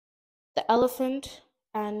The Elephant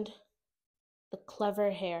and the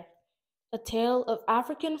Clever Hare, a tale of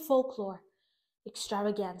African folklore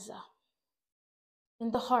extravaganza.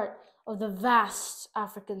 In the heart of the vast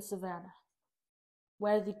African savanna,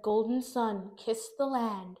 where the golden sun kissed the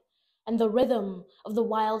land and the rhythm of the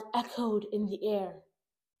wild echoed in the air,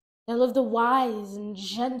 there lived a wise and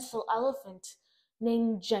gentle elephant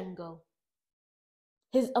named Django.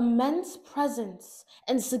 His immense presence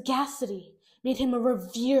and sagacity made him a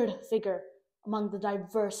revered figure among the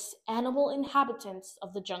diverse animal inhabitants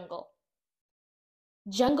of the jungle.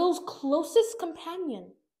 Django's closest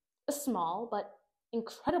companion, a small but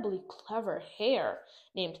incredibly clever hare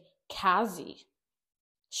named Kazi,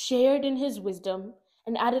 shared in his wisdom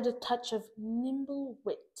and added a touch of nimble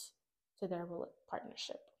wit to their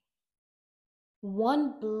partnership.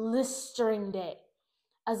 One blistering day,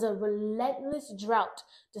 as a relentless drought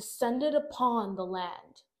descended upon the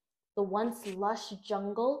land, the once lush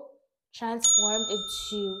jungle transformed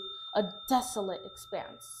into a desolate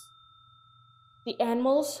expanse. The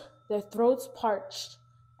animals, their throats parched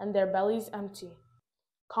and their bellies empty,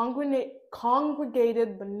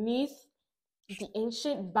 congregated beneath the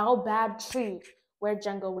ancient baobab tree where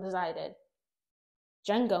Django resided.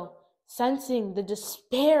 Django, sensing the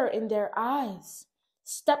despair in their eyes,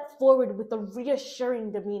 stepped forward with a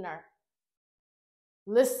reassuring demeanor.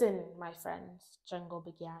 "Listen, my friends," Django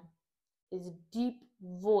began, his deep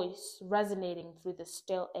voice resonating through the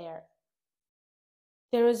still air.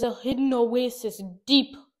 "There is a hidden oasis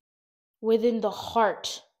deep within the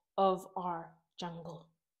heart of our jungle,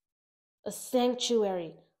 a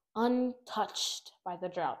sanctuary untouched by the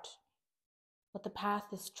drought. But the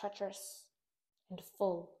path is treacherous and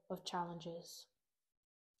full of challenges.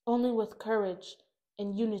 Only with courage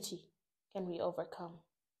and unity can we overcome."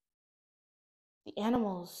 The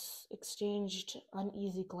animals exchanged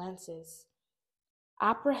uneasy glances,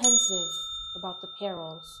 apprehensive about the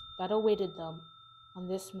perils that awaited them on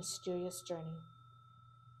this mysterious journey.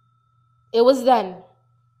 It was then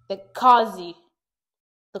that Kazi,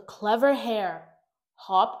 the Clever Hare,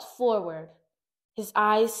 hopped forward, his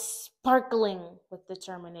eyes sparkling with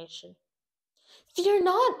determination. "Fear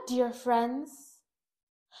not, dear friends.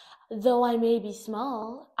 Though I may be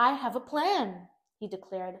small, I have a plan," he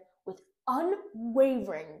declared with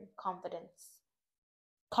unwavering confidence.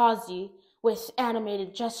 Kazi, with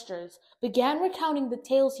animated gestures, began recounting the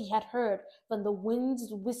tales he had heard from the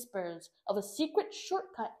wind's whispers of a secret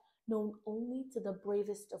shortcut known only to the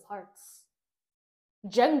bravest of hearts.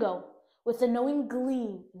 Django, with a knowing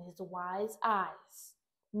gleam in his wise eyes,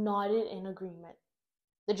 nodded in agreement.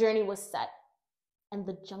 The journey was set, and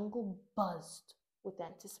the jungle buzzed with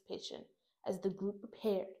anticipation as the group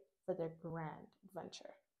prepared for their grand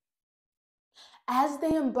adventure. As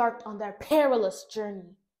they embarked on their perilous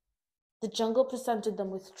journey, the jungle presented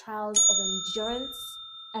them with trials of endurance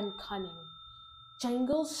and cunning.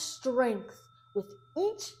 Django's strength with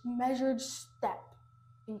each measured step,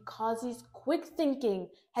 and Kazi's quick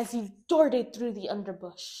thinking as he darted through the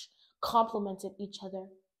underbush, complemented each other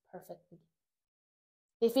perfectly.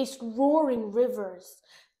 They faced roaring rivers,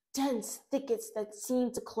 dense thickets that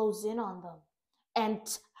seemed to close in on them,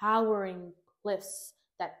 and towering cliffs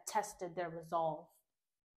that tested their resolve.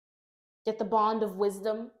 Yet the bond of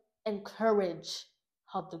wisdom and courage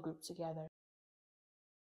held the group together.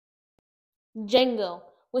 Django,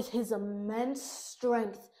 with his immense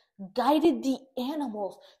strength, guided the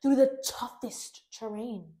animals through the toughest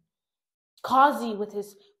terrain. Kazi, with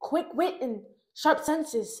his quick wit and sharp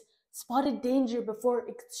senses, spotted danger before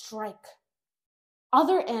it could strike.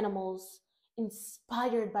 Other animals,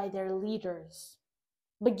 inspired by their leaders,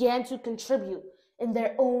 began to contribute in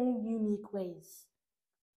their own unique ways.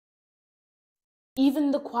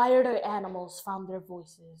 Even the quieter animals found their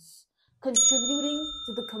voices, contributing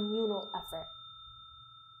to the communal effort.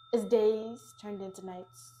 As days turned into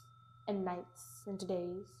nights, and nights into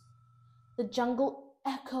days, the jungle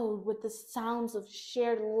echoed with the sounds of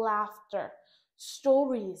shared laughter,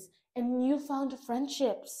 stories, and newfound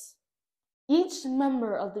friendships. Each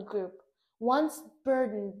member of the group, once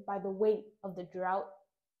burdened by the weight of the drought,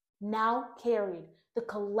 now carried the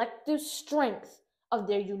collective strength of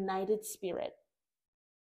their united spirit.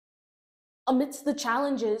 Amidst the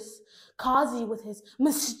challenges, Kazi, with his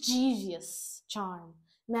mischievous charm,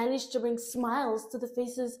 managed to bring smiles to the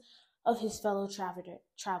faces of his fellow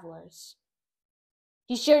travelers.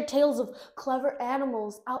 He shared tales of clever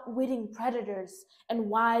animals outwitting predators and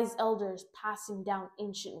wise elders passing down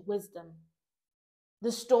ancient wisdom.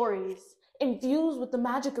 The stories, infused with the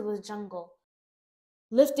magic of the jungle,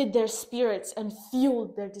 lifted their spirits and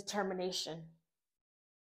fueled their determination.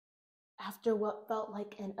 After what felt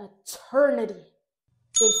like an eternity,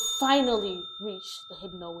 They finally reach the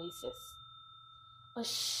hidden oasis, a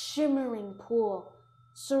shimmering pool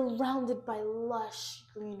surrounded by lush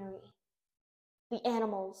greenery. The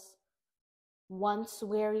animals, once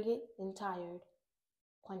weary and tired,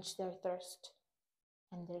 quenched their thirst,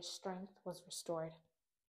 and their strength was restored.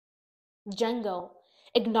 Django,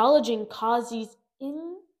 acknowledging Kazi's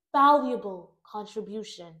invaluable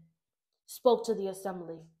contribution, spoke to the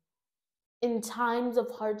assembly. In times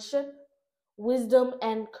of hardship, wisdom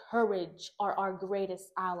and courage are our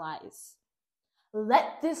greatest allies.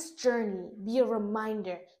 Let this journey be a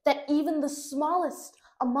reminder that even the smallest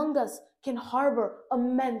among us can harbor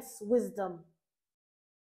immense wisdom.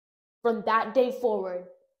 From that day forward,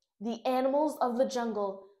 the animals of the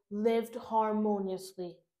jungle lived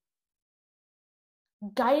harmoniously.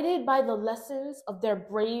 Guided by the lessons of their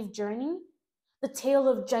brave journey, the tale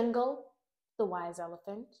of Django, the wise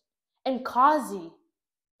elephant, and Kazi,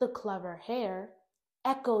 the clever hare,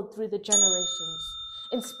 echoed through the generations,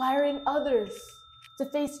 inspiring others to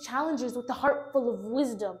face challenges with a heart full of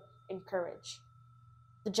wisdom and courage.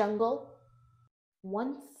 The jungle,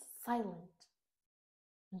 once silent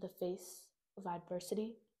in the face of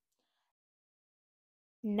adversity,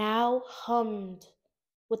 now hummed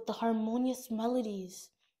with the harmonious melodies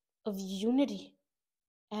of unity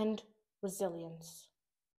and resilience,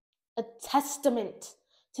 a testament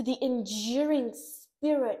to the enduring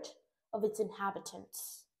spirit of its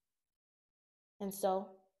inhabitants. And so,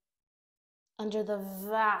 under the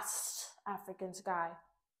vast African sky,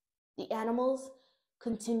 the animals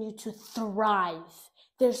continue to thrive,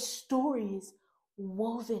 their stories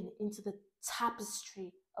woven into the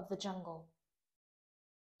tapestry of the jungle.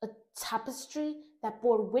 A tapestry that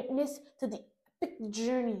bore witness to the epic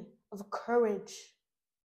journey of courage,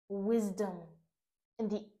 wisdom, and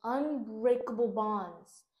the unbreakable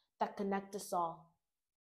bonds that connect us all.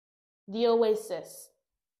 The oasis,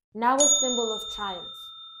 now a symbol of triumph,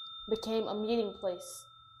 became a meeting place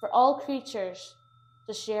for all creatures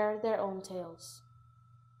to share their own tales,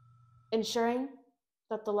 ensuring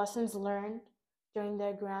that the lessons learned during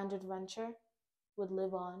their grand adventure would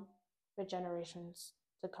live on for generations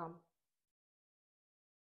to come.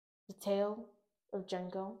 The tale of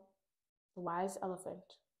Django, the wise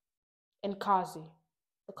elephant, and Kazi,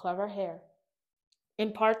 the clever hare,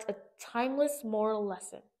 imparts a timeless moral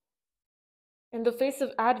lesson. In the face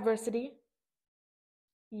of adversity,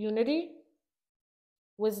 unity,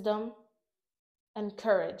 wisdom, and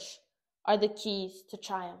courage are the keys to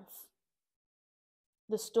triumph.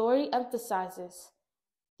 The story emphasizes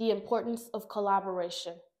the importance of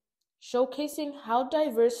collaboration, showcasing how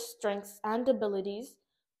diverse strengths and abilities,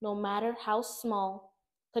 no matter how small,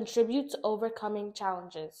 contribute to overcoming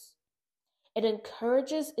challenges. It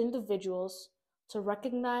encourages individuals to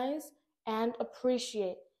recognize and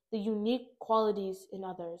appreciate the unique qualities in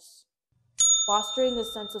others, fostering a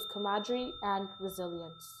sense of camaraderie and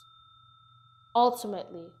resilience.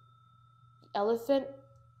 Ultimately, the elephant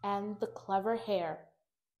and the clever hare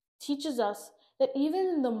teaches us that even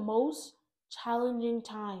in the most challenging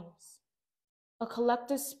times, a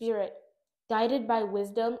collective spirit guided by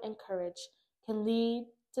wisdom and courage can lead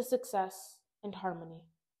to success and harmony.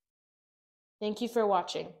 Thank you for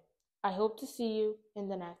watching. I hope to see you in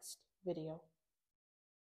the next video.